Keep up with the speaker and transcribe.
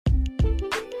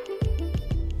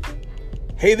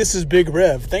Hey, this is Big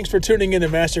Rev. Thanks for tuning in to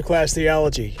Masterclass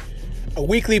Theology, a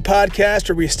weekly podcast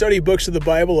where we study books of the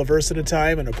Bible a verse at a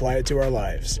time and apply it to our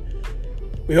lives.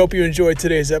 We hope you enjoyed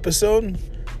today's episode.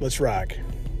 Let's rock.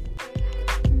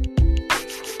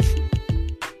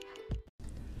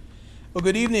 Well,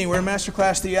 good evening. We're in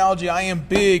Masterclass Theology. I am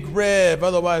Big Rev,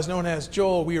 otherwise known as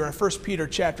Joel. We are in 1 Peter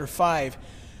chapter 5.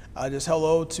 Just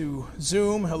hello to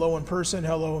Zoom, hello in person,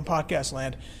 hello in podcast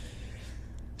land.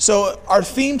 So our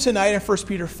theme tonight in 1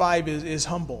 Peter 5 is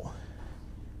humble.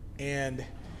 And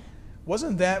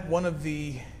wasn't that one of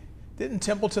the, didn't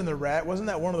Templeton the rat, wasn't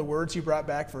that one of the words he brought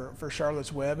back for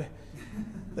Charlotte's Web?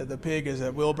 That the pig is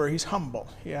a Wilbur, he's humble.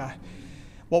 Yeah.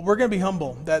 Well, we're going to be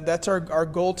humble. That's our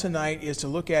goal tonight, is to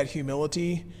look at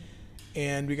humility.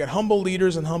 And we got humble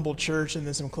leaders and humble church, and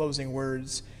then some closing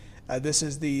words. This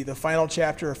is the final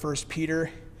chapter of 1 Peter.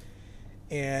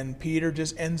 And Peter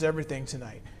just ends everything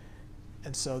tonight.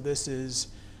 And so this is,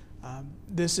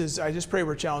 I just pray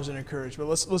we're challenged and encouraged. But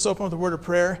let's open with a word of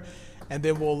prayer, and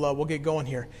then we'll get going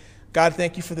here. God,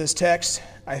 thank you for this text.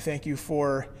 I thank you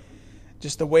for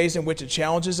just the ways in which it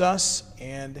challenges us,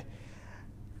 and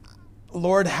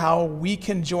Lord, how we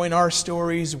can join our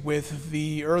stories with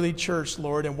the early church,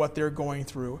 Lord, and what they're going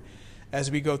through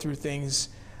as we go through things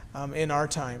in our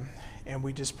time. And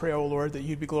we just pray, oh Lord, that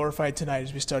you'd be glorified tonight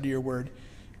as we study your word.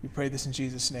 We pray this in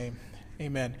Jesus' name.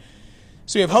 Amen.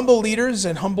 So we have humble leaders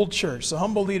and humble church. So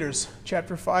humble leaders,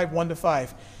 chapter 5,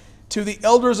 1-5. To the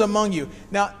elders among you.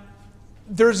 Now,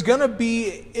 there's going to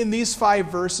be, in these 5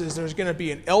 verses, there's going to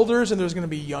be an elders and there's going to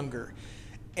be younger.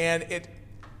 And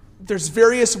there's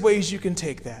various ways you can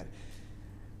take that.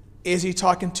 Is he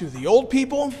talking to the old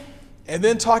people and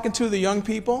then talking to the young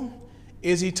people?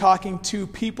 Is he talking to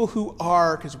people who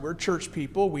are, because we're church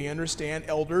people, we understand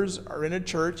elders are in a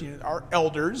church, are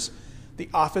elders, the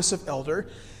office of elder.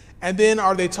 And then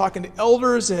are they talking to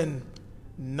elders and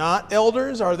not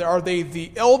elders? Are they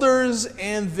the elders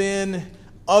and then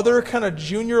other kind of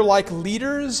junior-like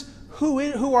leaders?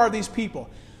 Who are these people?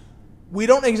 We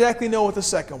don't exactly know with the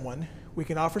second one. We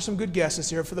can offer some good guesses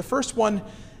here. For the first one,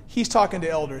 he's talking to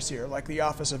elders here, like the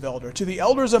office of elder. To the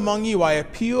elders among you, I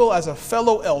appeal as a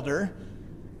fellow elder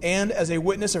and as a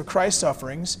witness of Christ's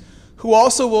sufferings, who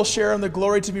also will share in the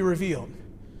glory to be revealed.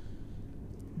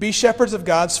 Be shepherds of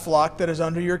God's flock that is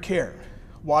under your care,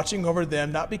 watching over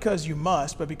them not because you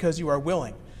must, but because you are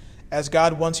willing, as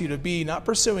God wants you to be, not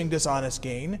pursuing dishonest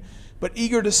gain, but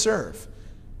eager to serve,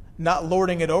 not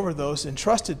lording it over those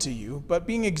entrusted to you, but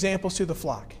being examples to the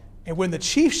flock. And when the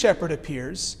chief shepherd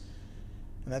appears,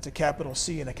 and that's a capital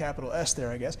C and a capital S there,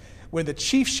 I guess. When the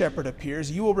chief shepherd appears,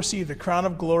 you will receive the crown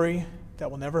of glory that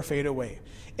will never fade away.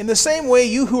 In the same way,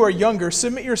 you who are younger,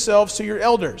 submit yourselves to your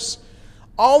elders.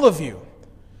 All of you,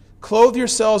 clothe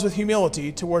yourselves with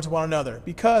humility towards one another,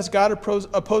 because God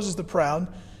opposes the proud,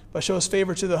 but shows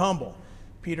favor to the humble.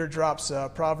 Peter drops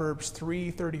Proverbs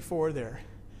 3:34 there.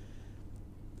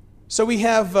 So we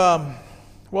have,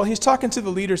 he's talking to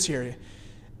the leaders here.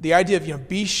 The idea of,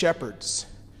 be shepherds.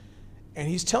 And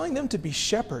he's telling them to be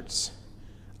shepherds.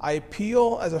 I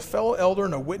appeal as a fellow elder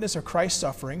and a witness of Christ's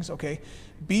sufferings, okay?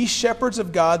 Be shepherds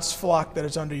of God's flock that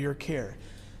is under your care.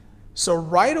 So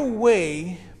right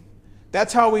away,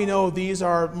 that's how we know these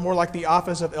are more like the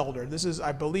office of elder. This is,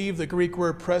 I believe, the Greek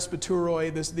word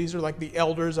presbyteroi. These are like the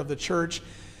elders of the church.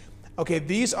 Okay,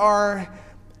 these are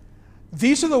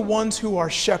the ones who are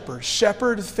shepherds.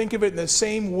 Shepherd, think of it in the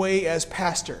same way as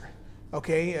pastor.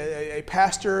 Okay, a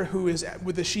pastor who is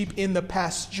with the sheep in the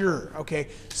pasture. Okay,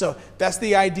 so that's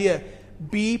the idea.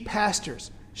 Be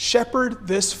pastors. Shepherd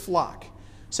this flock.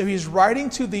 So he's writing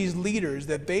to these leaders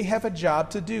that they have a job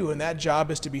to do, and that job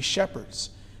is to be shepherds.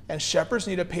 And shepherds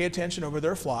need to pay attention over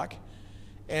their flock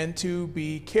and to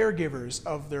be caregivers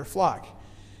of their flock.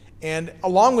 And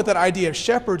along with that idea of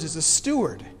shepherds is a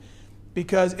steward,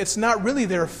 because it's not really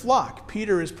their flock.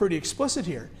 Peter is pretty explicit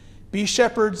here. Be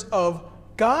shepherds of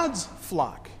God's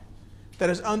flock that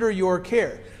is under your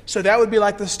care. So that would be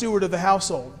like the steward of the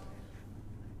household,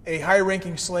 a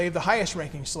high-ranking slave, the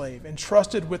highest-ranking slave,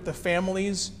 entrusted with the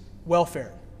family's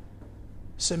welfare,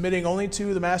 submitting only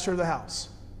to the master of the house,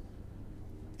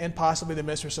 and possibly the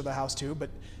mistress of the house too. But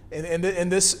in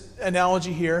this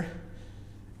analogy here,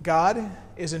 God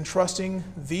is entrusting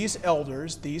these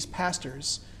elders, these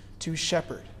pastors, to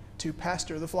shepherd, to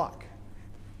pastor the flock.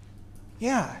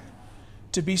 Yeah,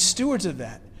 to be stewards of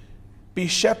that. Be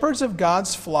shepherds of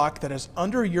God's flock that is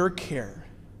under your care,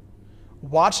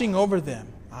 watching over them.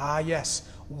 Ah, yes,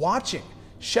 watching.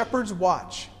 Shepherds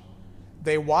watch.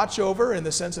 They watch over in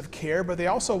the sense of care, but they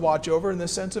also watch over in the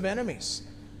sense of enemies.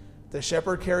 The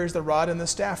shepherd carries the rod and the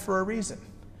staff for a reason.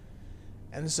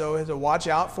 And so to watch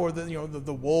out for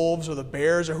the wolves or the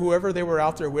bears or whoever they were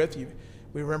out there with.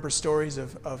 We remember stories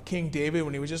of King David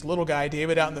when he was just a little guy,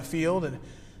 David out in the field,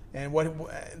 and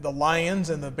what the lions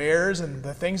and the bears and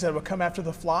the things that would come after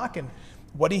the flock and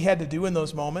what he had to do in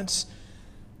those moments.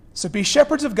 So be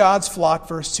shepherds of God's flock,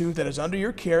 verse 2, that is under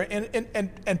your care.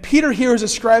 And Peter here is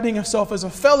describing himself as a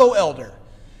fellow elder,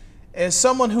 as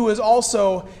someone who is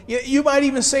also, you might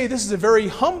even say this is a very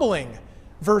humbling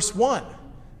verse 1.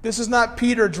 This is not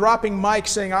Peter dropping mic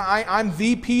saying, I'm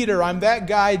the Peter, I'm that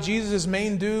guy, Jesus'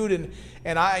 main dude,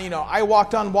 and I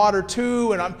walked on water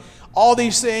too, and I'm all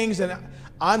these things, and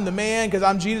I'm the man because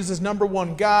I'm Jesus' number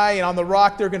one guy, and on the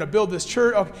rock they're going to build this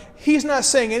church. Okay. He's not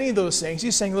saying any of those things.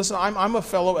 He's saying, listen, I'm a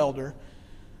fellow elder.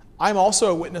 I'm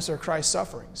also a witness of Christ's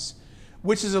sufferings,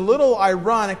 which is a little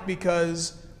ironic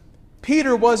because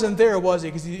Peter wasn't there, was he?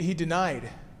 Because he denied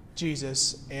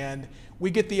Jesus, and we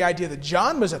get the idea that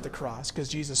John was at the cross because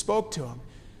Jesus spoke to him,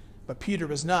 but Peter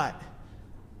was not.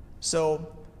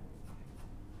 So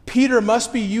Peter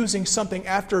must be using something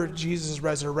after Jesus'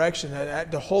 resurrection,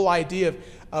 the whole idea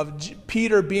of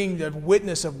Peter being the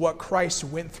witness of what Christ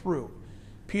went through.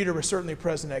 Peter was certainly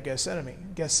present at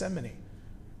Gethsemane,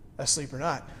 asleep or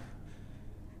not.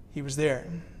 He was there.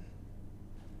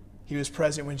 He was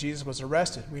present when Jesus was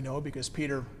arrested. We know because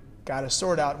Peter got his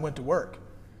sword out and went to work.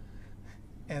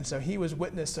 And so he was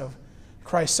witness of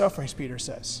Christ's sufferings, Peter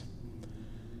says,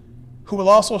 who will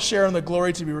also share in the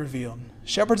glory to be revealed.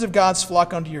 Shepherds of God's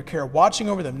flock under your care, watching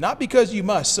over them, not because you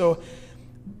must,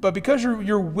 but because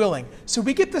you're willing. So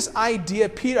we get this idea.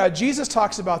 Jesus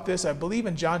talks about this, I believe,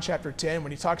 in John chapter 10,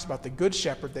 when he talks about the good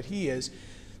shepherd that he is,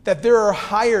 that there are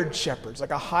hired shepherds,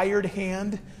 like a hired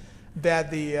hand,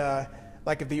 that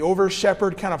like if the over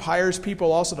shepherd kind of hires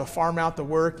people also to farm out the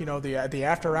work, the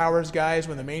after hours guys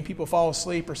when the main people fall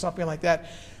asleep or something like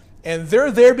that. And they're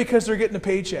there because they're getting a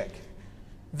paycheck.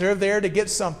 They're there to get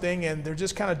something and they're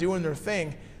just kind of doing their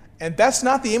thing. And that's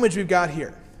not the image we've got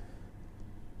here.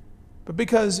 But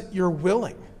because you're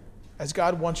willing, as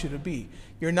God wants you to be.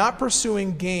 You're not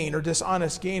pursuing gain or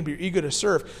dishonest gain, but you're eager to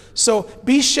serve. So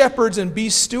be shepherds and be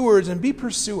stewards and be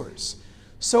pursuers.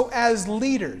 So as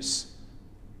leaders,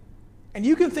 and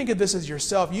you can think of this as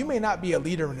yourself. You may not be a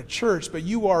leader in a church, but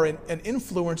you are an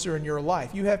influencer in your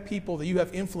life. You have people that you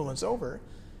have influence over.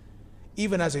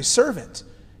 Even as a servant,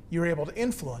 you're able to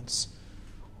influence.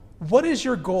 What is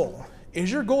your goal?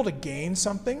 Is your goal to gain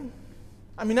something?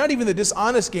 I mean, not even the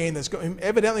dishonest gain that's going.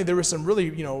 Evidently, there was some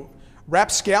really,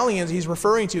 rapscallions he's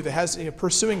referring to that has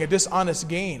pursuing a dishonest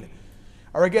gain.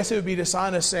 Or I guess it would be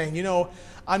dishonest saying,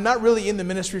 I'm not really in the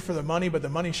ministry for the money, but the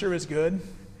money sure is good,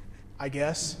 I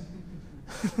guess.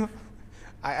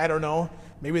 I don't know.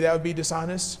 Maybe that would be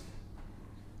dishonest.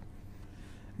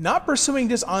 Not pursuing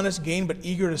dishonest gain, but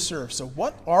eager to serve. So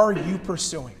what are you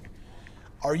pursuing?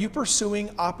 Are you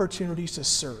pursuing opportunities to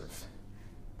serve?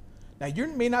 Now, you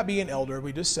may not be an elder.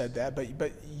 We just said that.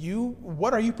 But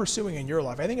what are you pursuing in your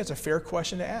life? I think it's a fair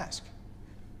question to ask.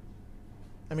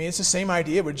 I mean, it's the same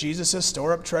idea where Jesus says,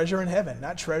 store up treasure in heaven,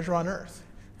 not treasure on earth.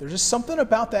 There's just something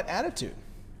about that attitude.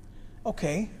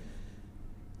 Okay.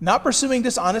 Not pursuing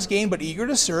dishonest gain, but eager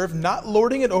to serve, not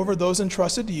lording it over those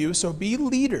entrusted to you. So be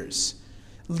leaders.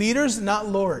 Leaders, not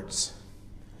lords.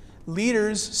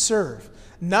 Leaders serve.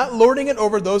 Not lording it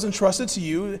over those entrusted to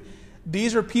you.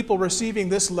 These are people receiving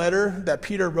this letter that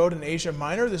Peter wrote in Asia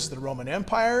Minor. This is the Roman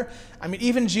Empire. I mean,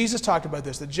 even Jesus talked about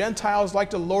this. The Gentiles like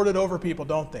to lord it over people,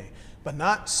 don't they? But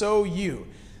not so you.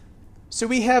 So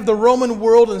we have the Roman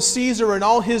world and Caesar and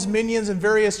all his minions and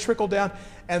various trickle down,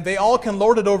 and they all can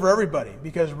lord it over everybody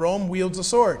because Rome wields a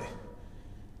sword.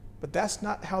 But that's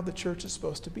not how the church is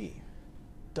supposed to be.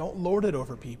 Don't lord it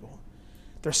over people.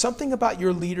 There's something about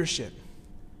your leadership.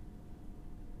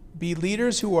 Be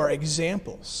leaders who are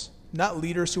examples, not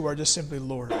leaders who are just simply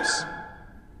lords.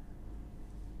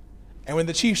 And when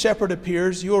the chief shepherd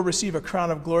appears, you will receive a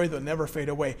crown of glory that will never fade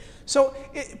away. So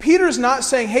Peter's not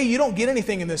saying, hey, you don't get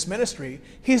anything in this ministry.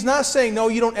 He's not saying, no,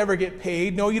 you don't ever get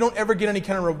paid. No, you don't ever get any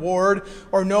kind of reward.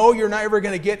 Or no, you're not ever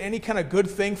going to get any kind of good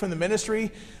thing from the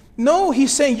ministry. No,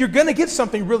 he's saying you're going to get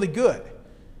something really good.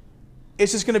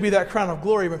 It's just going to be that crown of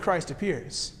glory when Christ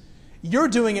appears. You're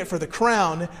doing it for the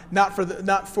crown, not for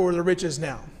the riches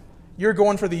now. You're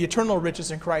going for the eternal riches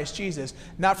in Christ Jesus,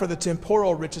 not for the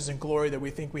temporal riches and glory that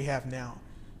we think we have now.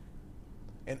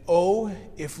 And oh,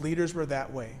 if leaders were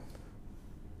that way.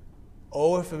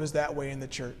 Oh, if it was that way in the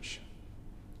church.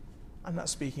 I'm not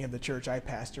speaking of the church I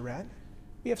pastor at.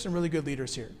 We have some really good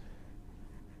leaders here.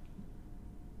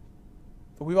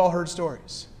 But we've all heard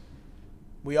stories.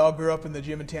 We all grew up in the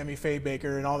Jim and Tammy Faye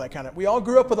Baker and all that kind of. We all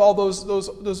grew up with all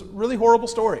those really horrible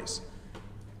stories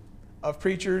of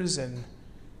preachers and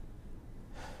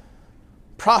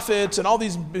prophets and all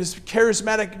these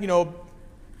charismatic,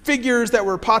 figures that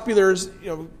were popular,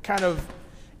 kind of,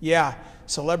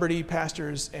 celebrity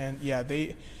pastors, and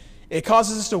it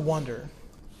causes us to wonder.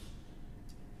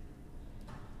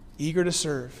 Eager to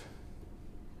serve.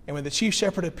 And when the chief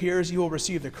shepherd appears, you will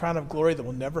receive the crown of glory that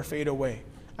will never fade away.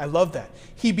 I love that.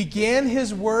 He began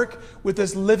his work with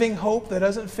this living hope that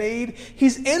doesn't fade.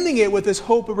 He's ending it with this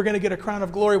hope that we're going to get a crown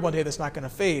of glory one day that's not going to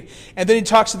fade. And then he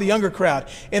talks to the younger crowd.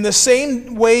 In the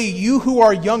same way, you who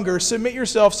are younger, submit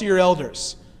yourselves to your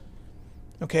elders.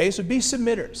 Okay, so be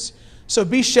submitters. So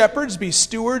be shepherds, be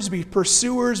stewards, be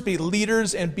pursuers, be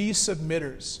leaders, and be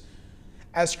submitters.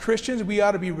 As Christians, we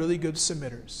ought to be really good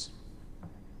submitters.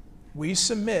 We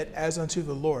submit as unto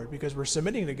the Lord because we're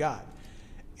submitting to God.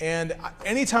 And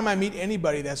anytime I meet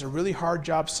anybody that's a really hard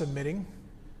job submitting,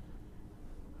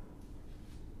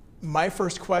 my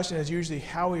first question is usually,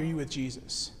 how are you with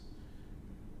Jesus?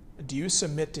 Do you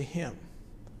submit to him?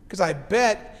 Because I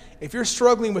bet if you're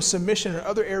struggling with submission in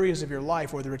other areas of your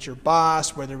life, whether it's your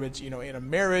boss, whether it's in a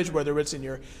marriage, whether it's in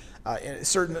your in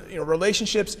certain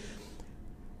relationships,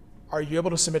 are you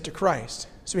able to submit to Christ?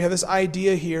 So we have this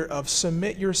idea here of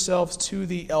submit yourselves to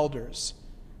the elders.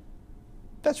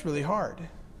 That's really hard.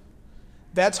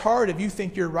 That's hard if you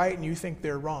think you're right and you think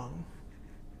they're wrong.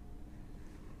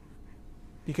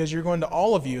 Because you're going to,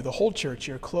 all of you, the whole church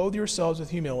here, clothe yourselves with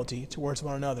humility towards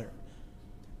one another.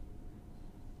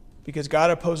 Because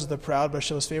God opposes the proud but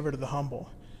shows favor to the humble.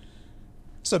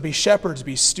 So be shepherds,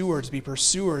 be stewards, be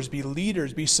pursuers, be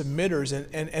leaders, be submitters,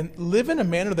 and live in a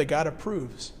manner that God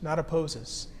approves, not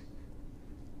opposes.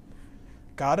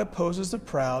 God opposes the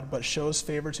proud but shows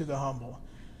favor to the humble.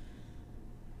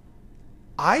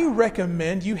 I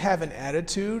recommend you have an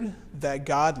attitude that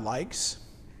God likes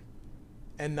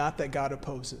and not that God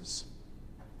opposes.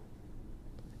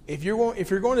 If you're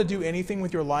going to do anything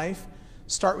with your life,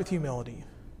 start with humility,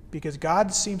 because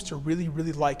God seems to really,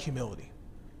 really like humility.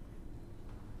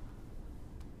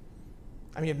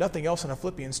 I mean, if nothing else in a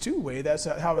Philippians 2 way, that's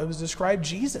how it was described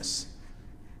Jesus.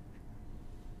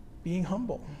 Being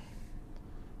humble.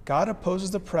 God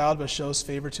opposes the proud but shows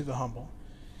favor to the humble.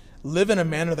 Live in a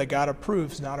manner that God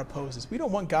approves, not opposes. We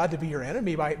don't want God to be your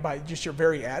enemy by just your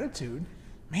very attitude.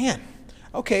 Man,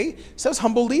 okay. It says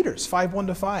humble leaders,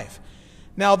 5:1-5.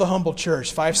 Now the humble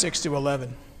church,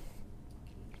 5:6-11.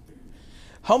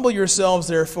 Humble yourselves,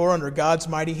 therefore, under God's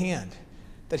mighty hand,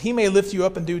 that he may lift you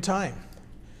up in due time.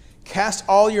 Cast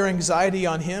all your anxiety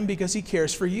on him because he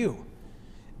cares for you.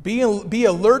 Be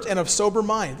alert and of sober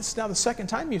mind. This is now the second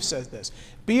time you've said this.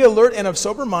 Be alert and of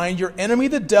sober mind. Your enemy,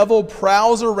 the devil,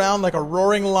 prowls around like a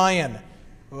roaring lion.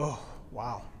 Oh,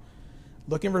 wow.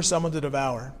 Looking for someone to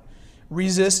devour.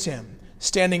 Resist him,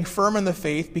 standing firm in the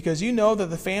faith, because you know that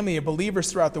the family of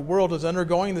believers throughout the world is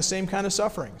undergoing the same kind of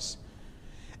sufferings.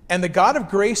 And the God of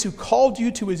grace who called you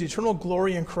to his eternal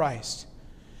glory in Christ,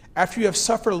 after you have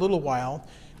suffered a little while,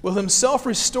 will himself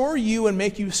restore you and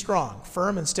make you strong,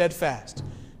 firm, and steadfast.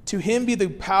 To him be the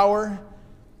power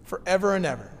forever and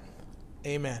ever.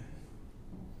 Amen.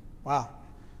 Wow.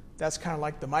 That's kind of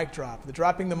like the mic drop. The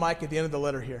dropping the mic at the end of the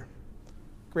letter here.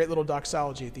 Great little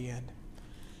doxology at the end.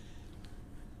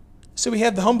 So we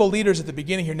have the humble leaders at the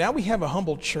beginning here. Now we have a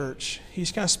humble church.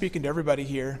 He's kind of speaking to everybody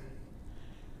here.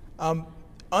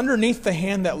 Underneath the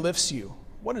hand that lifts you.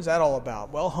 What is that all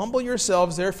about? Well, humble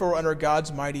yourselves, therefore, under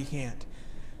God's mighty hand.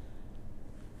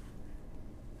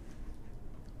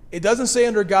 It doesn't say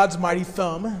under God's mighty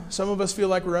thumb. Some of us feel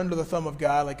like we're under the thumb of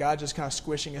God, like God just kind of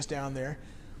squishing us down there.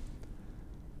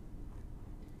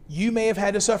 You may have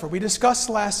had to suffer. We discussed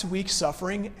last week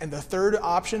suffering, and the third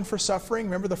option for suffering,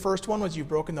 remember the first one was you've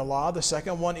broken the law. The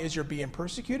second one is you're being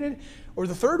persecuted. Or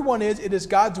the third one is it is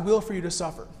God's will for you to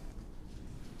suffer.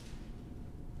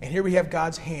 And here we have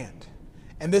God's hand.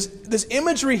 And this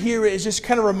imagery here is just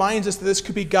kind of reminds us that this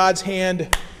could be God's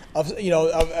hand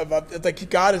like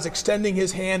God is extending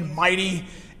his hand mighty,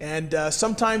 and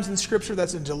sometimes in Scripture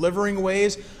that's in delivering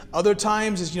ways. Other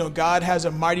times is God has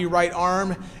a mighty right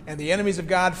arm, and the enemies of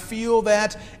God feel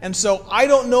that. And so I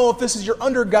don't know if this is you're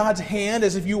under God's hand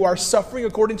as if you are suffering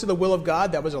according to the will of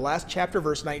God. That was the last chapter,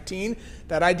 verse 19.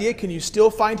 That idea, can you still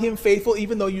find him faithful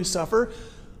even though you suffer?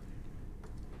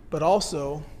 But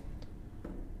also,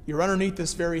 you're underneath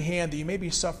this very hand that you may be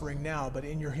suffering now, but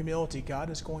in your humility, God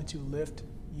is going to lift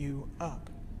you up.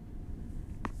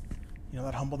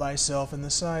 That humble thyself in the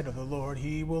sight of the Lord,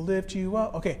 he will lift you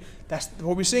up. Okay, that's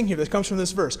what we're seeing here. This comes from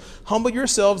this verse. Humble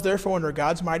yourselves, therefore, under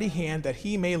God's mighty hand, that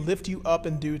he may lift you up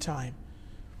in due time.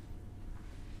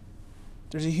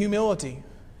 There's a humility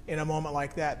in a moment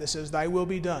like that that says, thy will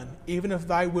be done, even if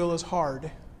thy will is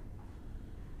hard.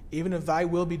 Even if thy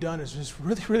will be done is just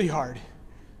really, really hard.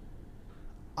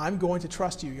 I'm going to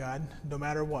trust you, God, no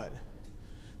matter what.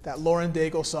 That Lauren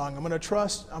Daigle song, I'm going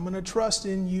to trust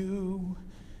in you.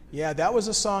 Yeah, that was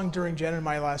a song during Jen and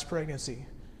my last pregnancy.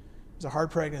 It was a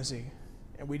hard pregnancy.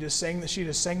 And she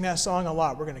just sang that song a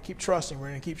lot. We're going to keep trusting. We're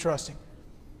going to keep trusting.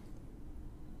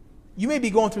 You may be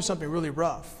going through something really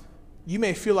rough. You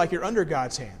may feel like you're under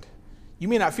God's hand. You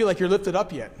may not feel like you're lifted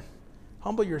up yet.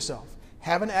 Humble yourself.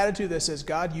 Have an attitude that says,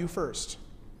 God, you first.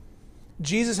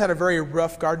 Jesus had a very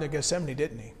rough Garden of Gethsemane,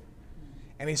 didn't he?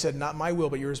 And he said, not my will,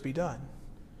 but yours be done.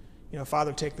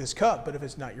 Father, take this cup, but if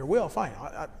it's not your will, fine.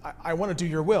 I want to do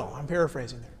your will. I'm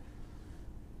paraphrasing there.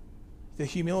 The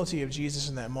humility of Jesus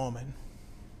in that moment.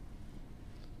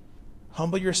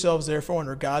 Humble yourselves, therefore,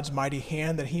 under God's mighty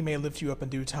hand, that he may lift you up in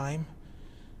due time.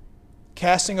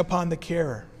 Casting upon the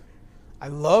carer. I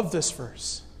love this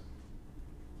verse.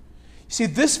 You see,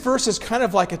 this verse is kind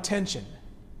of like a tension.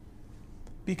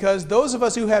 Because those of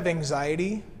us who have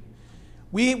anxiety,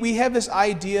 we have this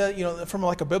idea, from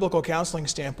like a biblical counseling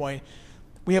standpoint,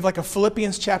 we have like a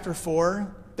Philippians chapter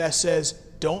 4 that says,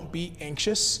 don't be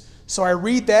anxious. So I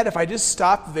read that, if I just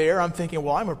stop there, I'm thinking,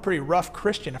 well, I'm a pretty rough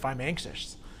Christian if I'm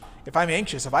anxious. If I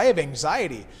have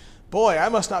anxiety, boy, I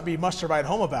must not be much to write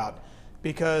home about,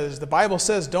 because the Bible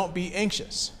says don't be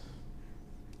anxious.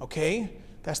 Okay?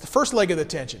 That's the first leg of the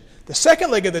tension. The second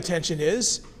leg of the tension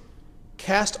is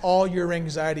cast all your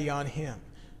anxiety on him.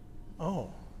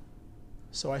 Oh,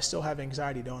 so I still have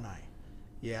anxiety, don't I?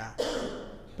 Yeah.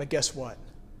 But guess what?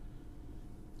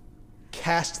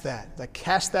 Cast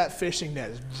that fishing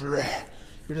net. You're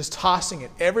just tossing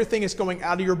it. Everything is going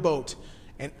out of your boat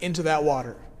and into that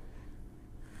water.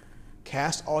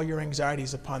 Cast all your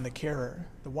anxieties upon the carer,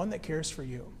 the one that cares for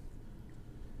you.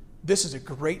 This is a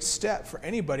great step for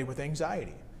anybody with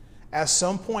anxiety. At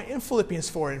some point in Philippians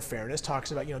 4, in fairness,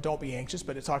 talks about, don't be anxious,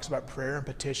 but it talks about prayer and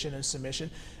petition and submission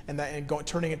and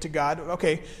turning it to God.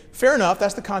 Okay, fair enough.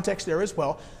 That's the context there as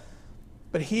well.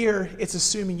 But here, it's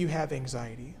assuming you have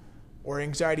anxiety, or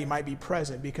anxiety might be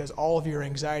present because all of your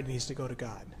anxiety needs to go to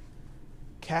God.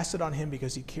 Cast it on him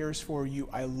because he cares for you.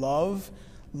 I love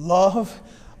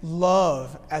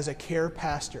as a care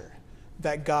pastor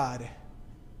that God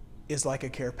is like a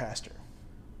care pastor.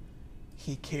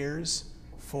 He cares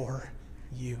for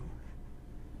you.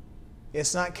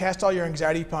 It's not cast all your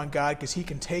anxiety upon God because he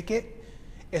can take it.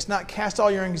 It's not cast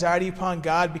all your anxiety upon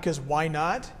God because why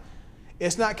not?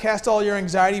 It's not cast all your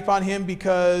anxiety upon him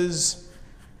because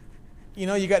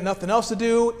you got nothing else to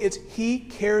do. It's he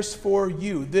cares for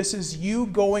you. This is you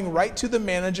going right to the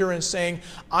manager and saying,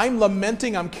 I'm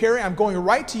lamenting, I'm going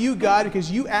right to you, God,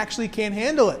 because you actually can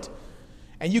handle it.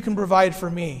 And you can provide for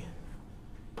me.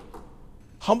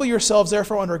 Humble yourselves,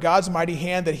 therefore, under God's mighty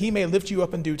hand, that he may lift you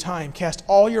up in due time. Cast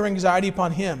all your anxiety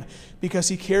upon him, because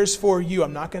he cares for you.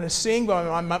 I'm not going to sing,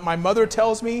 but my mother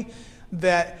tells me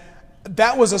that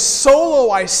was a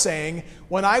solo I sang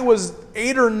when I was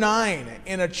 8 or 9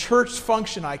 in a church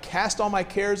function. I cast all my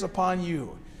cares upon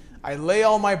you. I lay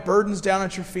all my burdens down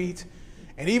at your feet.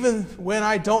 And even when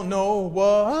I don't know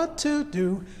what to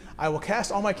do, I will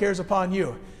cast all my cares upon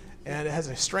you. And it has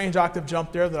a strange octave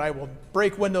jump there that I will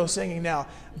break windows singing now.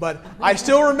 But I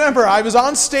still remember I was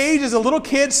on stage as a little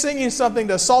kid singing something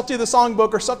to Salty the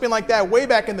Songbook or something like that way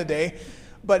back in the day.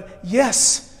 But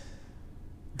yes,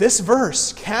 this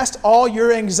verse, cast all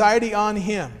your anxiety on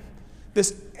him.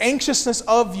 This anxiousness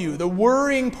of you, the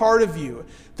worrying part of you,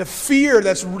 the fear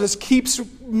that just keeps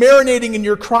marinating in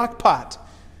your crock pot.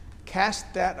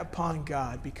 Cast that upon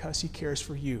God because he cares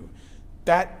for you.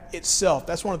 That itself,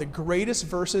 that's one of the greatest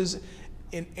verses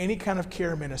in any kind of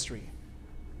care ministry.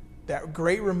 That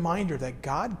great reminder that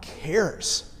God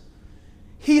cares.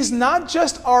 He's not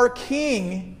just our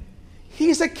king.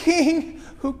 He's a king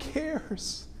who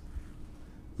cares.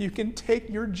 You can take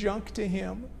your junk to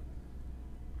him.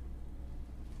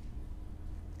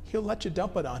 He'll let you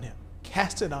dump it on him.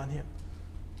 Cast it on him.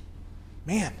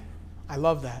 Man, I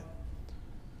love that.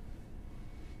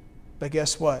 But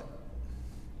guess what?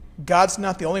 God's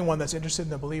not the only one that's interested in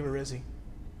the believer, is he?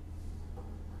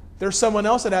 There's someone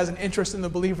else that has an interest in the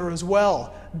believer as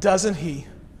well, doesn't he?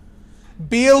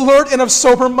 Be alert and of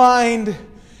sober mind.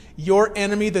 Your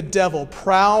enemy, the devil,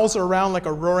 prowls around like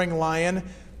a roaring lion.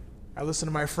 I listened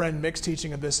to my friend Mick's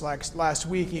teaching of this last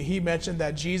week. He mentioned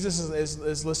that Jesus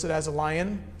is listed as a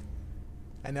lion,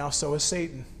 and now so is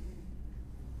Satan.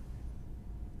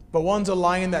 But one's a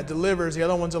lion that delivers, the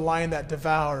other one's a lion that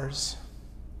devours.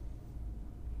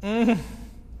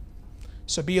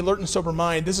 So be alert and sober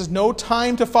mind. This is no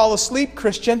time to fall asleep,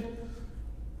 Christian.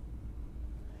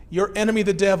 Your enemy,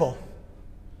 the devil.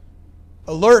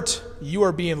 Alert, you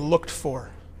are being looked for.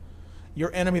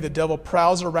 Your enemy, the devil,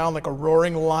 prowls around like a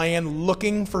roaring lion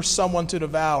looking for someone to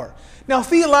devour. Now,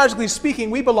 theologically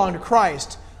speaking, we belong to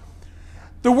Christ.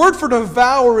 The word for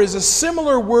devour is a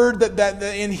similar word that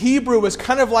in Hebrew is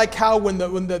kind of like how when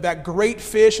that great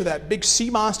fish or that big sea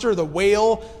monster, the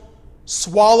whale,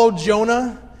 swallowed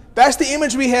Jonah. That's the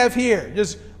image we have here.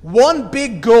 Just one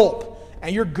big gulp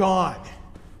and you're gone.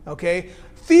 Okay?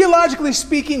 Theologically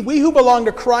speaking, we who belong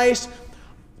to Christ,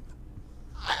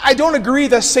 I don't agree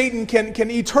that Satan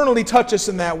can eternally touch us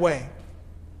in that way.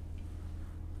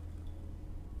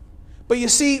 But you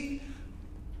see,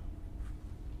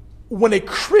 when a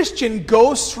Christian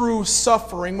goes through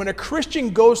suffering, when a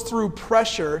Christian goes through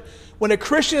pressure, when a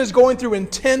Christian is going through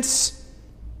intense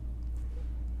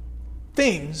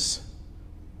things,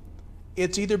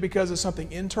 it's either because of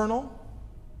something internal,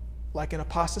 like an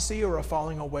apostasy or a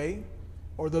falling away,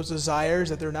 or those desires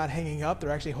that they're not hanging up,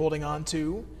 they're actually holding on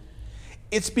to.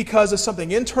 It's because of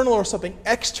something internal or something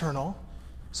external,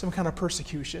 some kind of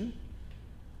persecution.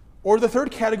 Or the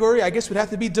third category, I guess, would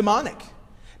have to be demonic.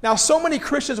 Now, so many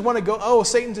Christians want to go, oh,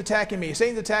 Satan's attacking me,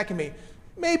 Satan's attacking me.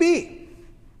 Maybe.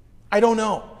 I don't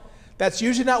know. That's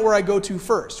usually not where I go to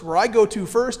first. Where I go to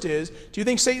first is, do you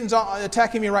think Satan's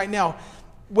attacking me right now?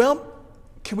 Well,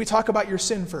 can we talk about your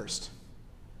sin first?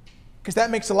 Because that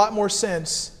makes a lot more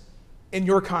sense in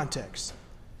your context.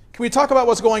 Can we talk about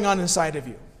what's going on inside of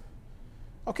you?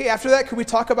 Okay, after that, can we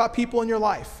talk about people in your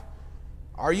life?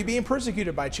 Are you being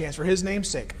persecuted by chance for his name's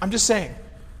sake? I'm just saying.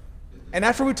 And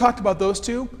after we talked about those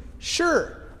two,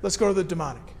 sure, let's go to the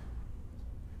demonic.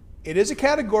 It is a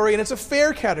category, and it's a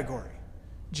fair category.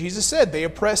 Jesus said they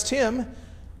oppressed him,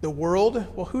 the world.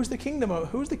 Well, who's the king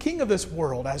of this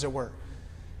world, as it were?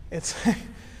 It's,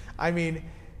 I mean,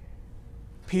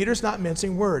 Peter's not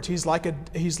mincing words. He's like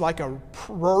a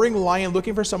roaring lion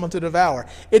looking for someone to devour.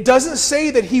 It doesn't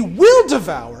say that he will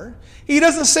devour. He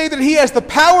doesn't say that he has the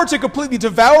power to completely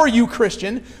devour you,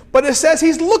 Christian, but it says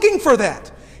he's looking for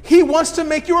that. He wants to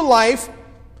make your life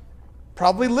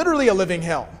probably literally a living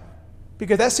hell,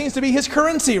 because that seems to be his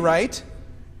currency, right?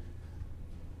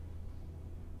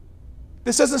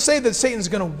 This doesn't say that Satan's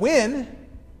going to win.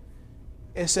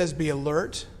 It says be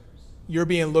alert. You're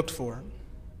being looked for.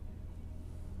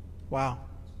 Wow.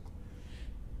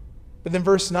 But then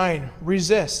verse 9,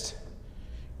 resist.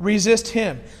 Resist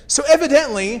him. So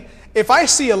evidently, if I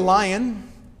see a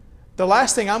lion, the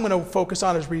last thing I'm going to focus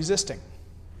on is resisting.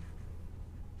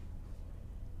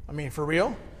 I mean, for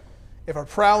real? If a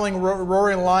prowling,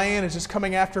 roaring lion is just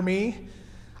coming after me,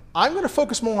 I'm going to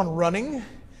focus more on running.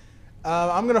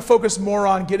 I'm going to focus more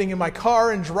on getting in my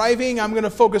car and driving. I'm going to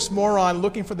focus more on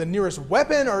looking for the nearest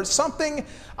weapon or something.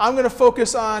 I'm going to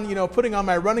focus on, putting on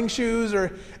my running shoes,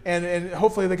 and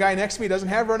hopefully the guy next to me doesn't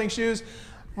have running shoes.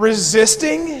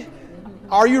 Resisting?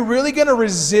 Are you really going to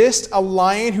resist a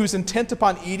lion who's intent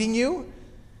upon eating you?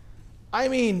 I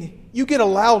mean, you get a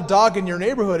loud dog in your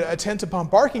neighborhood intent upon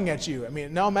barking at you. I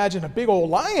mean, now imagine a big old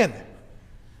lion.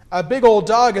 A big old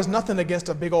dog is nothing against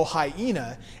a big old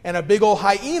hyena, and a big old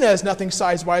hyena is nothing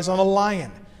size-wise on a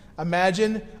lion.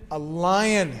 Imagine a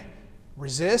lion.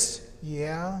 Resist?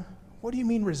 Yeah. What do you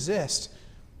mean resist?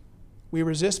 We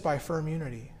resist by firm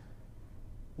unity.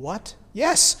 What?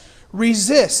 Yes,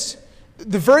 resist.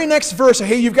 The very next verse,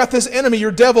 hey, you've got this enemy,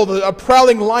 your devil, a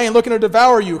prowling lion looking to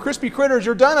devour you. Crispy critters,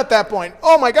 you're done at that point.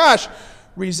 Oh my gosh.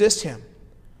 Resist him.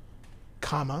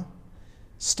 Comma.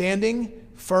 Standing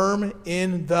firm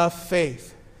in the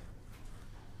faith.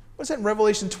 What's that in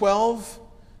Revelation 12?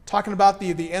 Talking about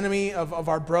the enemy of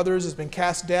our brothers has been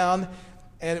cast down.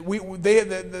 And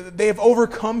they have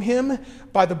overcome him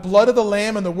by the blood of the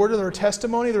Lamb and the word of their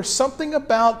testimony. There's something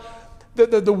about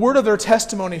the word of their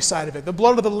testimony side of it. The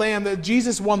blood of the Lamb, that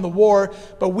Jesus won the war,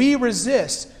 but we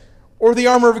resist. Or the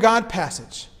armor of God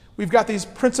passage. We've got these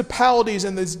principalities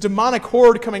and this demonic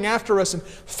horde coming after us and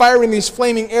firing these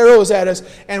flaming arrows at us.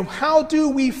 And how do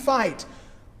we fight?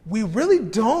 We really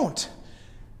don't.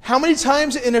 How many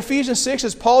times in Ephesians 6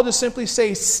 does Paul just simply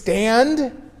say,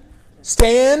 stand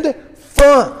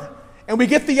firm? And we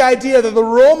get the idea that the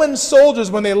Roman soldiers,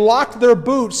 when they locked their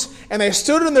boots and they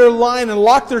stood in their line and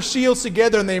locked their shields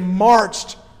together and they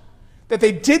marched, that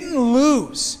they didn't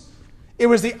lose. It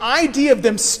was the idea of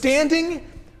them standing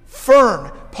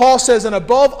firm. Paul says, and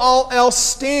above all else,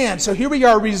 stand. So here we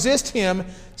are, resist him,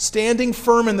 standing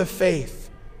firm in the faith.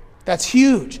 That's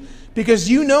huge, because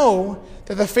you know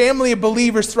that the family of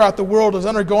believers throughout the world is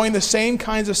undergoing the same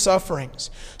kinds of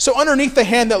sufferings. So underneath the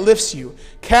hand that lifts you,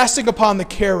 casting upon the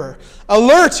carer,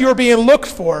 alert, you are being looked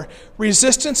for.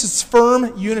 Resistance is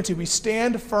firm unity. We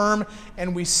stand firm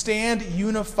and we stand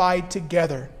unified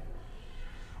together.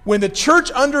 When the church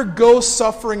undergoes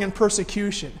suffering and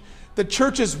persecution, The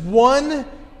church's one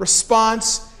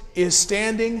response is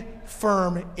standing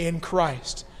firm in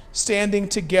Christ, standing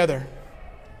together.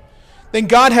 Then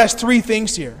God has three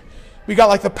things here. We got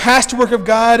like the past work of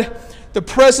God, the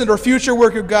present or future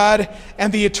work of God,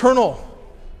 and the eternal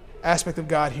aspect of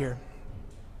God here.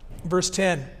 Verse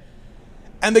 10,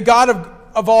 and the God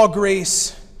of all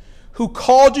grace, who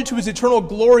called you to his eternal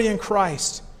glory in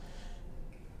Christ.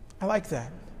 I like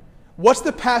that. What's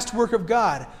the past work of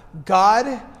God?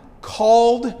 God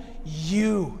called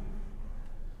you.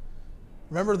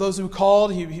 Remember those who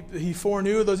called, he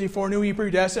foreknew. Those he foreknew, he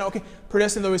predestined. Okay,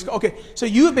 predestined those. Okay, so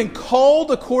you have been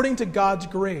called according to God's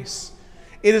grace.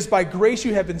 It is by grace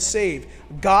you have been saved.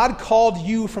 God called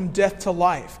you from death to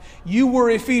life. You were,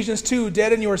 Ephesians 2,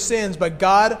 dead in your sins, but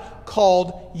God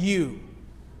called you.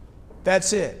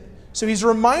 That's it. So he's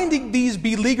reminding these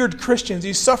beleaguered Christians,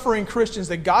 these suffering Christians,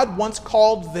 that God once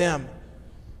called them.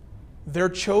 They're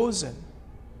chosen.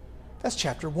 That's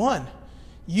chapter 1.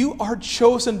 You are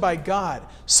chosen by God.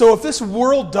 So if this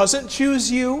world doesn't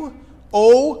choose you,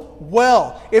 oh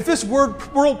well. If this world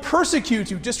persecutes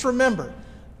you, just remember,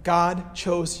 God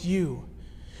chose you.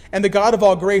 And the God of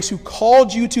all grace, who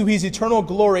called you to his eternal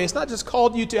glory, it's not just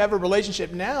called you to have a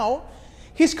relationship now.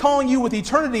 He's calling you with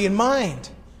eternity in mind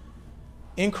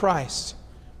in Christ.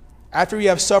 After you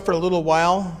have suffered a little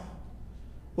while,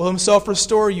 will himself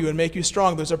restore you and make you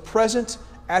strong. There's a present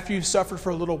after you've suffered for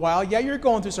a little while. Yeah, you're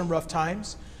going through some rough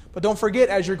times. But don't forget,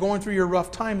 as you're going through your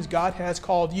rough times, God has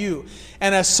called you.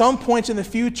 And at some point in the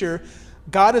future,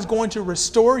 God is going to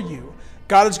restore you.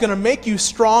 God is going to make you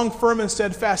strong, firm, and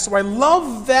steadfast. So I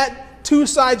love that two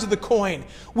sides of the coin.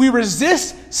 We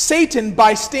resist Satan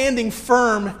by standing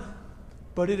firm,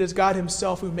 but it is God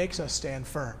himself who makes us stand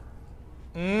firm.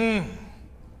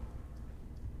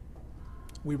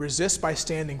 We resist by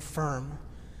standing firm,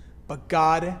 but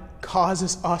God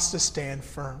causes us to stand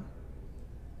firm.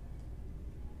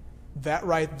 That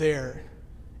right there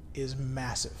is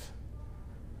massive.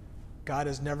 God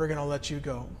is never going to let you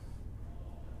go.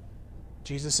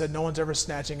 Jesus said, no one's ever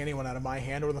snatching anyone out of my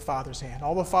hand or the Father's hand.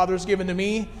 All the Father has given to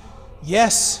me,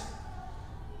 yes.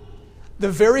 The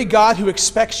very God who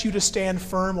expects you to stand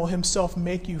firm will himself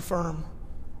make you firm,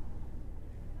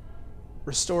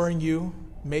 restoring you,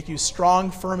 make you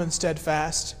strong, firm, and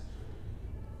steadfast.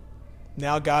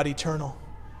 Now God eternal.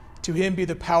 To him be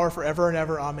the power forever and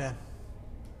ever. Amen.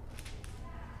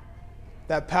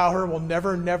 That power will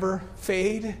never, never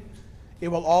fade. It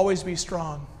will always be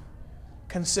strong,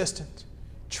 consistent,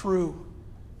 true,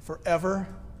 forever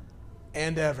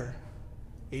and ever.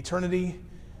 Eternity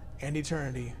and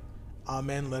eternity.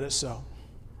 Amen. Let it so.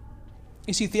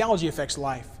 You see, theology affects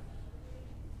life.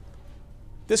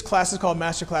 This class is called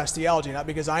Masterclass Theology, not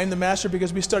because I am the master,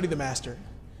 because we study the master.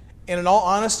 And in all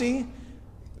honesty,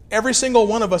 every single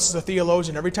one of us is a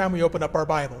theologian every time we open up our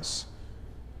Bibles.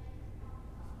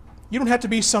 You don't have to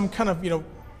be some kind of,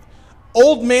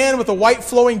 old man with a white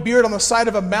flowing beard on the side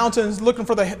of a mountain looking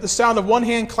for the sound of one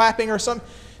hand clapping or something.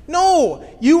 No,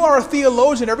 you are a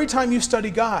theologian every time you study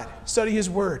God, study his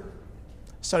word,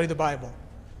 study the Bible.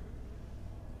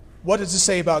 What does it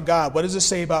say about God? What does it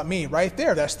say about me? Right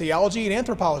there, that's theology and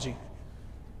anthropology.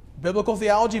 Biblical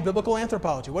theology, biblical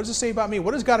anthropology. What does it say about me?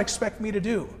 What does God expect me to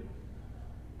do?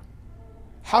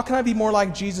 How can I be more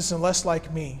like Jesus and less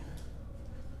like me?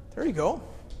 There you go.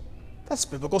 That's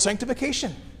biblical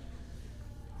sanctification.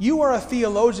 You are a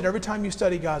theologian every time you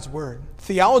study God's word.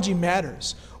 Theology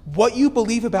matters. What you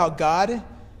believe about God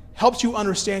helps you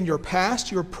understand your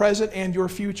past, your present, and your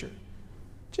future.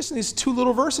 Just in these two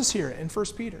little verses here in 1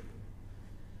 Peter.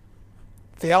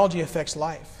 Theology affects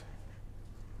life.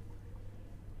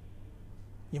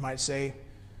 You might say,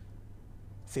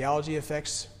 theology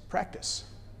affects practice,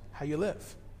 how you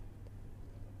live.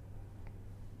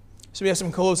 So we have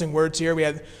some closing words here. We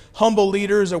had humble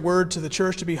leaders, a word to the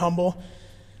church to be humble.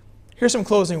 Here's some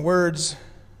closing words.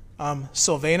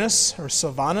 Silvanus or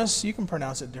Silvanus, you can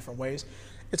pronounce it different ways.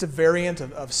 It's a variant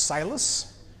of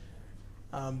Silas.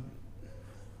 A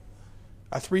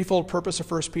threefold purpose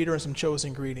of 1 Peter and some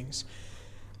chosen greetings.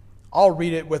 I'll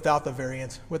read it without the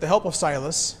variant. With the help of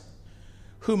Silas,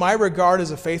 whom I regard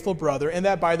as a faithful brother, and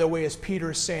that, by the way, is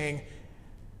Peter saying,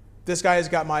 this guy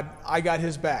I got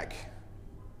his back.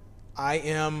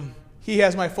 He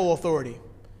has my full authority.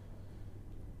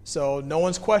 So no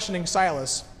one's questioning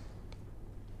Silas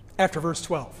after verse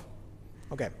 12.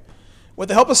 Okay. With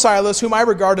the help of Silas, whom I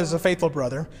regard as a faithful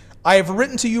brother, I have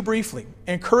written to you briefly,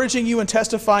 encouraging you and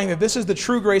testifying that this is the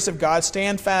true grace of God.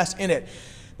 Stand fast in it.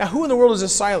 Now, who in the world is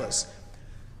this Silas?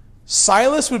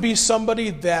 Silas would be somebody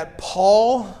that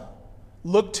Paul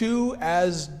looked to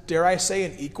as, dare I say,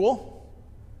 an equal,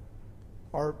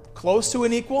 or close to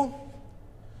an equal.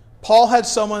 Paul had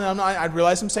someone, I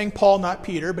realize I'm saying Paul, not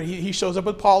Peter, but he shows up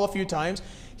with Paul a few times.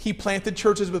 He planted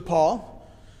churches with Paul.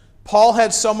 Paul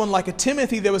had someone like a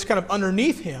Timothy that was kind of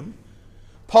underneath him.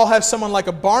 Paul had someone like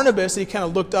a Barnabas that he kind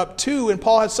of looked up to, and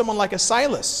Paul had someone like a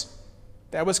Silas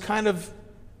that was kind of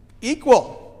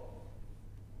equal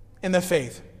in the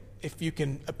faith, if you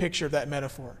can a picture of that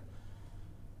metaphor.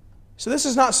 So this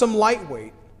is not some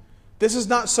lightweight. This is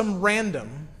not some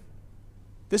random.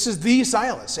 This is the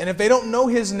Silas. And if they don't know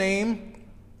his name,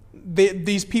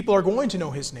 these people are going to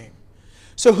know his name.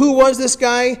 So who was this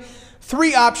guy?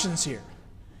 3 options here.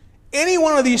 Any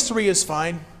one of these 3 is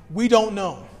fine. We don't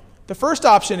know. The first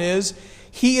option is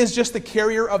he is just the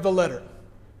carrier of the letter.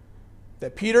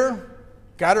 That Peter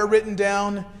got it written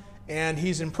down and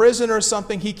he's in prison or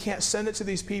something. He can't send it to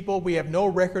these people. We have no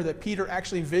record that Peter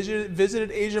actually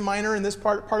visited Asia Minor in this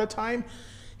part of time.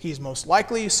 He's most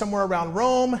likely somewhere around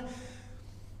Rome.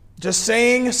 Just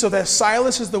saying, so that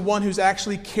Silas is the one who's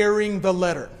actually carrying the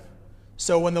letter.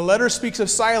 So when the letter speaks of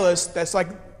Silas, that's like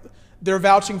they're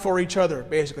vouching for each other,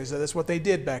 basically. So that's what they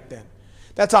did back then.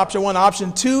 That's option 1.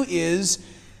 Option 2 is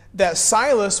that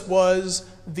Silas was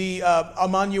the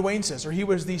amanuensis, or he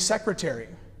was the secretary,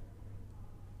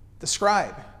 the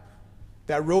scribe,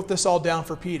 that wrote this all down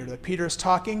for Peter. That Peter is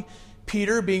talking,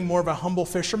 Peter being more of a humble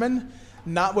fisherman,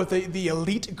 not with the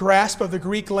elite grasp of the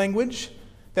Greek language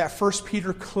that 1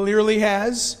 Peter clearly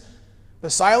has. The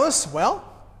Silas, well,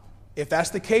 if that's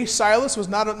the case, Silas was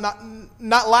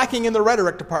not lacking in the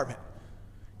rhetoric department.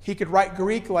 He could write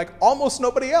Greek like almost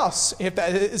nobody else, if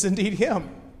that is indeed him.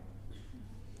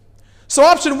 So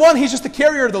option 1, he's just the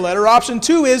carrier of the letter. Option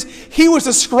 2 is he was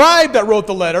the scribe that wrote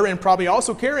the letter and probably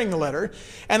also carrying the letter.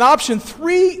 And option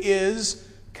 3 is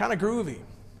kind of groovy.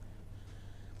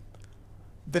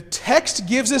 The text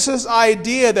gives us this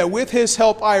idea that with his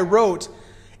help I wrote.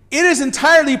 It is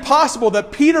entirely possible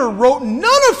that Peter wrote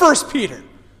none of 1 Peter.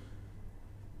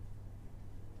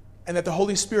 And that the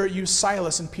Holy Spirit used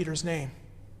Silas in Peter's name.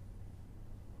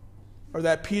 Or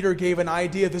that Peter gave an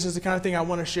idea, this is the kind of thing I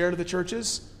want to share to the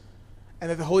churches. And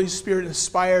that the Holy Spirit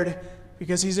inspired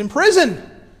because he's in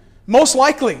prison. Most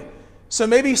likely. So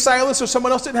maybe Silas or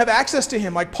someone else didn't have access to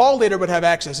him, like Paul later would have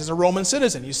access as a Roman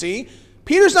citizen. You see?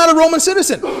 Peter's not a Roman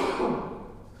citizen.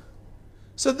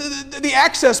 So the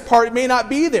access part may not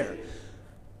be there.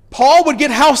 Paul would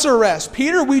get house arrest.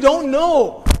 Peter, we don't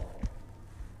know.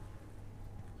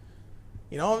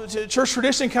 You know, church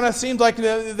tradition kind of seems like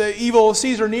the evil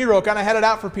Caesar Nero kind of had it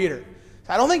out for Peter.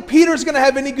 I don't think Peter's going to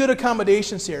have any good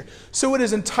accommodations here. So it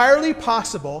is entirely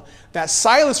possible that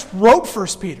Silas wrote 1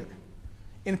 Peter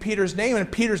in Peter's name,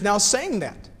 and Peter's now saying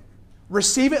that.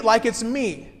 Receive it like it's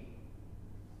me.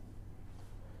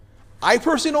 I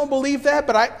personally don't believe that,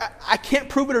 but I can't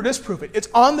prove it or disprove it. It's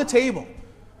on the table.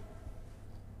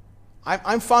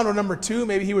 I'm fond of number 2.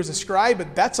 Maybe he was a scribe,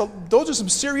 but those are some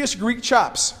serious Greek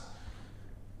chops.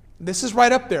 This is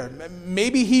right up there.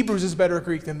 Maybe Hebrews is better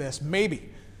Greek than this. Maybe.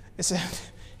 It's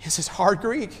just hard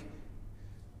Greek.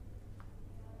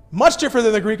 Much different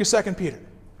than the Greek of 2 Peter.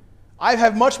 I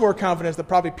have much more confidence that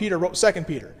probably Peter wrote 2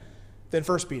 Peter than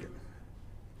 1 Peter.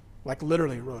 Like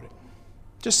literally wrote it.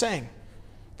 Just saying.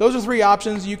 Those are 3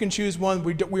 options. You can choose one.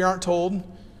 We aren't told.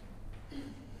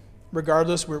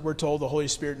 Regardless, we're told the Holy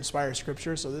Spirit inspires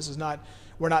Scripture. So this is not,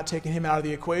 we're not taking him out of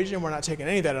the equation. We're not taking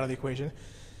any of that out of the equation.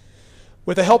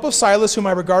 With the help of Silas, whom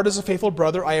I regard as a faithful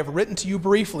brother, I have written to you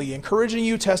briefly, encouraging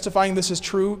you, testifying this is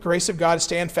true, grace of God,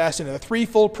 stand fast in it. The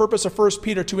threefold purpose of 1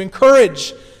 Peter, to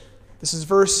encourage, this is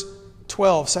verse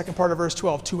 12, second part of verse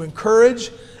 12, to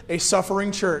encourage a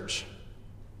suffering church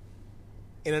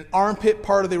in an armpit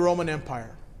part of the Roman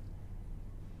Empire.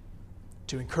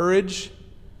 To encourage,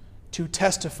 to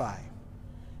testify.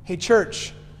 Hey,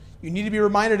 church, you need to be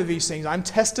reminded of these things. I'm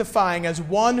testifying as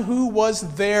one who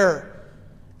was there.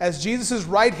 As Jesus'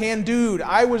 right-hand dude,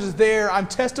 I was there. I'm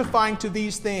testifying to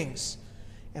these things.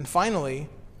 And finally,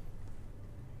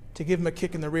 to give him a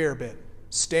kick in the rear a bit,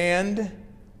 stand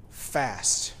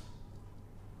fast.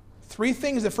 3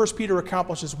 things that 1 Peter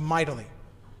accomplishes mightily.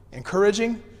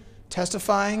 Encouraging,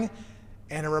 testifying,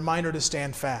 and a reminder to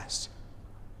stand fast.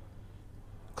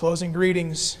 Closing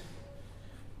greetings.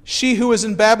 She who is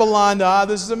in Babylon,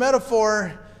 this is a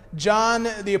metaphor. John,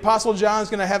 the Apostle John, is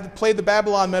going to have played the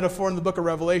Babylon metaphor in the book of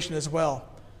Revelation as well.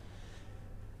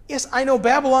 Yes, I know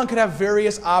Babylon could have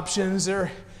various options. There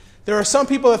are some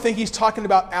people that think he's talking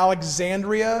about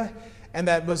Alexandria, and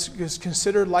that was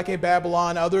considered like a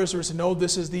Babylon. Others are saying, no,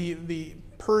 this is the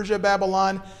Persia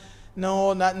Babylon.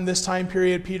 No, not in this time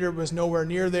period. Peter was nowhere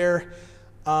near there.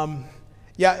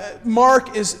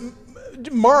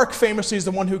 Mark famously is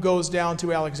the one who goes down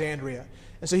to Alexandria.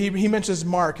 And so he mentions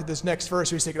Mark at this next verse.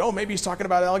 He's thinking, oh, maybe he's talking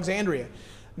about Alexandria.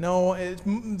 No,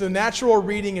 the natural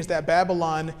reading is that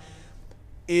Babylon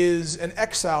is an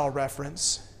exile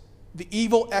reference, the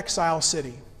evil exile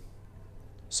city.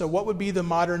 So what would be the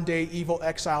modern day evil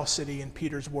exile city in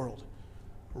Peter's world?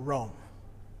 Rome.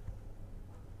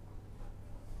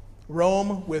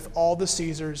 Rome with all the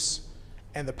Caesars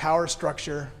and the power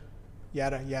structure,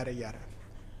 yada, yada, yada.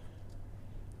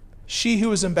 She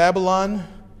who is in Babylon,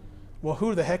 well,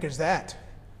 who the heck is that?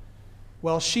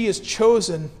 Well, she is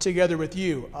chosen together with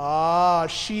you.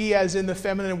 She as in the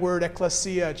feminine word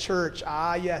ecclesia, church.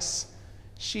 Yes.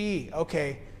 She,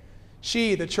 okay.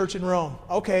 She, the church in Rome.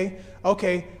 Okay.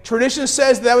 Tradition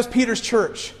says that was Peter's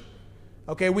church.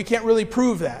 Okay, we can't really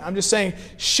prove that. I'm just saying,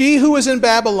 she who is in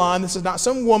Babylon, this is not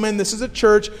some woman, this is a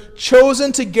church,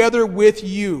 chosen together with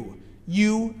you.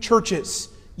 You churches,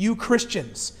 you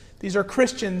Christians. These are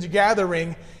Christians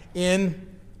gathering in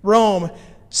Rome.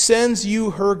 Sends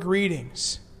you her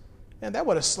greetings. And that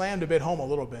would have slammed a bit home a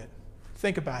little bit.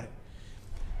 Think about it.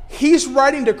 He's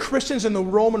writing to Christians in the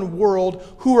Roman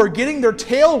world who are getting their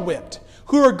tail whipped,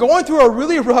 who are going through a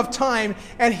really rough time,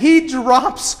 and he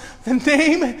drops the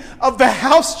name of the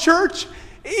house church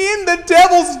in the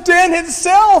devil's den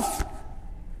itself.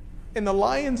 In the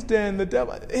lion's den, the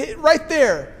devil, right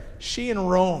there. She in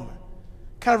Rome.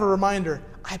 Kind of a reminder,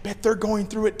 I bet they're going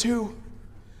through it too.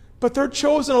 But they're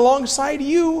chosen alongside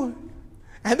you,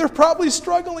 and they're probably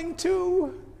struggling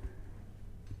too.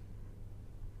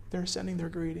 They're sending their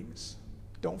greetings.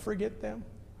 Don't forget them.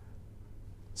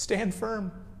 Stand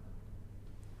firm.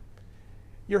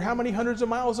 You're how many hundreds of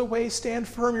miles away? Stand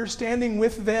firm. You're standing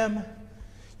with them.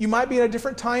 You might be in a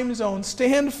different time zone.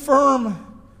 Stand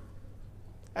firm.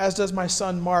 As does my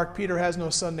son Mark. Peter has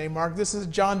no son named Mark. This is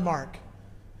John Mark.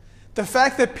 The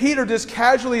fact that Peter just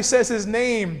casually says his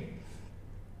name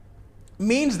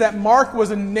means that Mark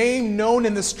was a name known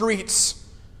in the streets.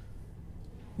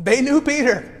 They knew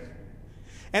Peter.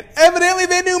 And evidently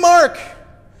they knew Mark.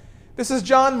 This is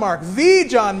John Mark,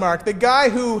 the guy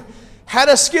who had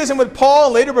a schism with Paul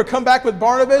and later would come back with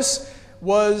Barnabas.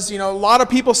 Was, a lot of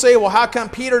people say, well, how come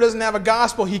Peter doesn't have a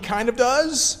gospel? He kind of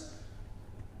does.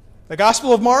 The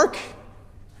Gospel of Mark.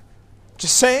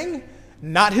 Just saying.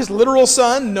 Not his literal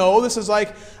son. No, this is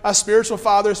like a spiritual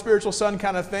father, spiritual son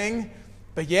kind of thing.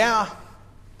 But yeah,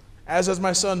 as does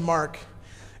my son Mark.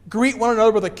 Greet one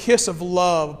another with a kiss of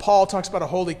love. Paul talks about a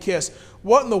holy kiss.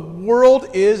 What in the world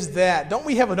is that? Don't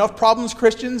we have enough problems,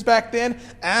 Christians, back then?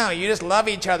 Oh, you just love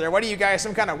each other. What are you guys,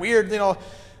 some kind of weird,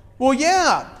 Well,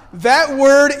 yeah, that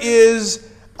word is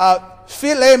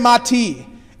philemati.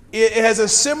 It has a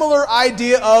similar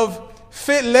idea of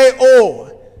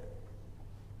phileo.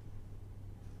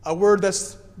 A word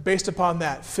that's based upon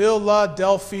that.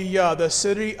 Philadelphia, the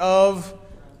city of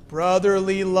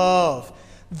brotherly love.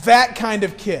 That kind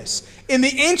of kiss. In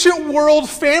the ancient world,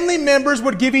 family members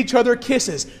would give each other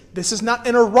kisses. This is not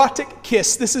an erotic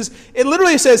kiss. It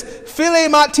literally says,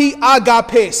 philemati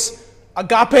agapes.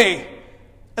 Agape.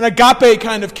 An agape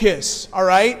kind of kiss. All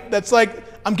right? That's like,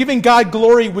 I'm giving God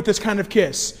glory with this kind of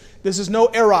kiss. This is no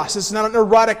eros. This is not an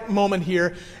erotic moment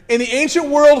here. In the ancient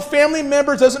world, family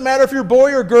members, doesn't matter if you're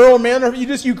boy or girl, man, or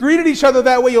you greeted each other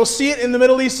that way. You'll see it in the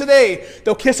Middle East today.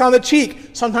 They'll kiss on the cheek.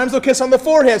 Sometimes they'll kiss on the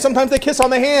forehead. Sometimes they kiss on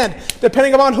the hand,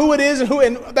 depending upon who it is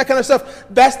and that kind of stuff.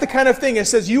 That's the kind of thing. It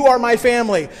says, you are my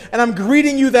family, and I'm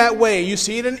greeting you that way. You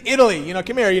see it in Italy.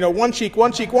 Come here, one cheek,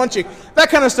 one cheek, one cheek. That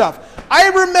kind of stuff. I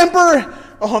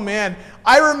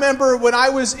remember when I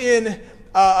was in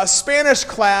a Spanish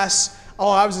class.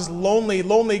 I was this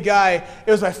lonely guy.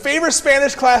 It was my favorite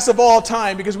Spanish class of all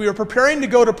time because we were preparing to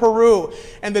go to Peru.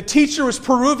 And the teacher was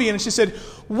Peruvian. And she said,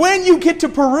 when you get to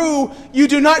Peru, you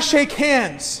do not shake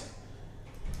hands.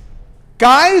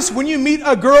 Guys, when you meet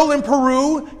a girl in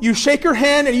Peru, you shake her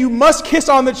hand and you must kiss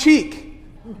on the cheek.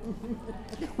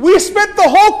 We spent the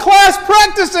whole class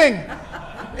practicing.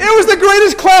 It was the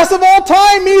greatest class of all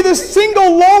time. Me, this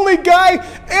single lonely guy.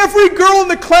 Every girl in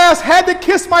the class had to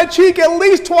kiss my cheek at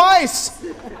least twice.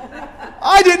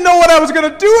 I didn't know what I was going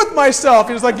to do with myself.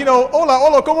 It was like,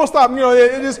 hola, ¿cómo está?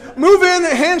 Just move in,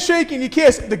 handshake, and you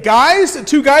kiss. The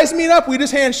two guys meet up, we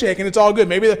just handshake, and it's all good.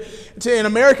 Maybe in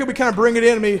America, we kind of bring it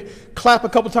in and maybe clap a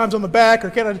couple times on the back or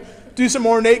kind of do some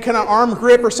ornate kind of arm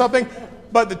grip or something.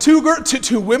 But the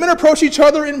two women approach each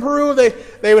other in Peru.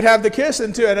 They would have the kiss,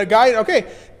 and a guy. Okay,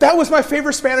 that was my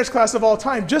favorite Spanish class of all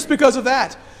time, just because of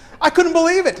that. I couldn't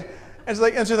believe it. And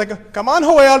she's like, come on,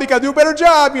 Joel, you gotta do a better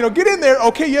job. Get in there.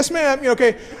 Okay, yes, ma'am.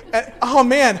 Okay. And, oh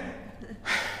man,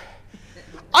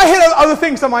 I had other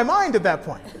things on my mind at that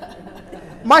point.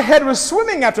 My head was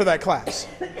swimming after that class.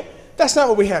 That's not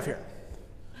what we have here.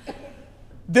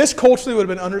 This culturally would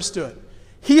have been understood.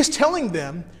 He is telling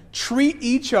them, treat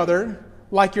each other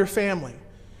like your family,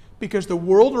 because the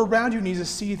world around you needs to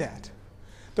see that.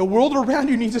 The world around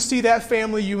you needs to see that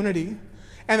family unity,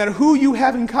 and that who you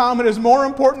have in common is more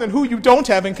important than who you don't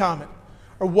have in common,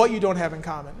 or what you don't have in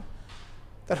common.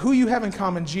 That who you have in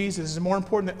common, Jesus, is more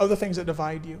important than other things that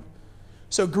divide you.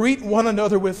 So greet one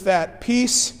another with that.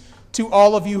 Peace to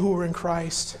all of you who are in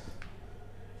Christ.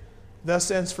 Thus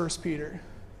ends 1 Peter.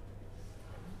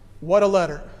 What a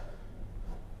letter.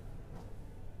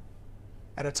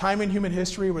 At a time in human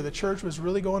history where the church was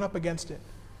really going up against it,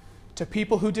 to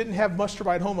people who didn't have much to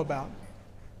write home about.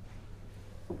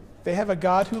 They have a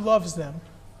God who loves them,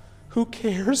 who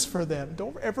cares for them.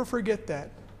 Don't ever forget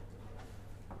that.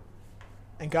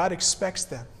 And God expects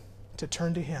them to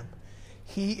turn to Him.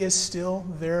 He is still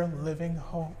their living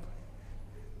hope.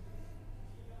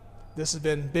 This has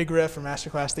been Big Rev from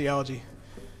Masterclass Theology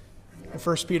in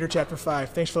 1 Peter chapter 5.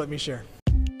 Thanks for letting me share.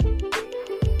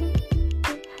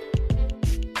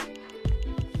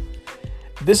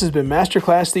 This has been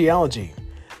Masterclass Theology.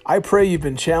 I pray you've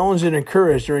been challenged and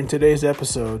encouraged during today's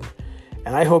episode,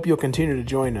 and I hope you'll continue to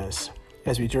join us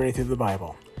as we journey through the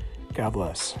Bible. God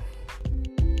bless.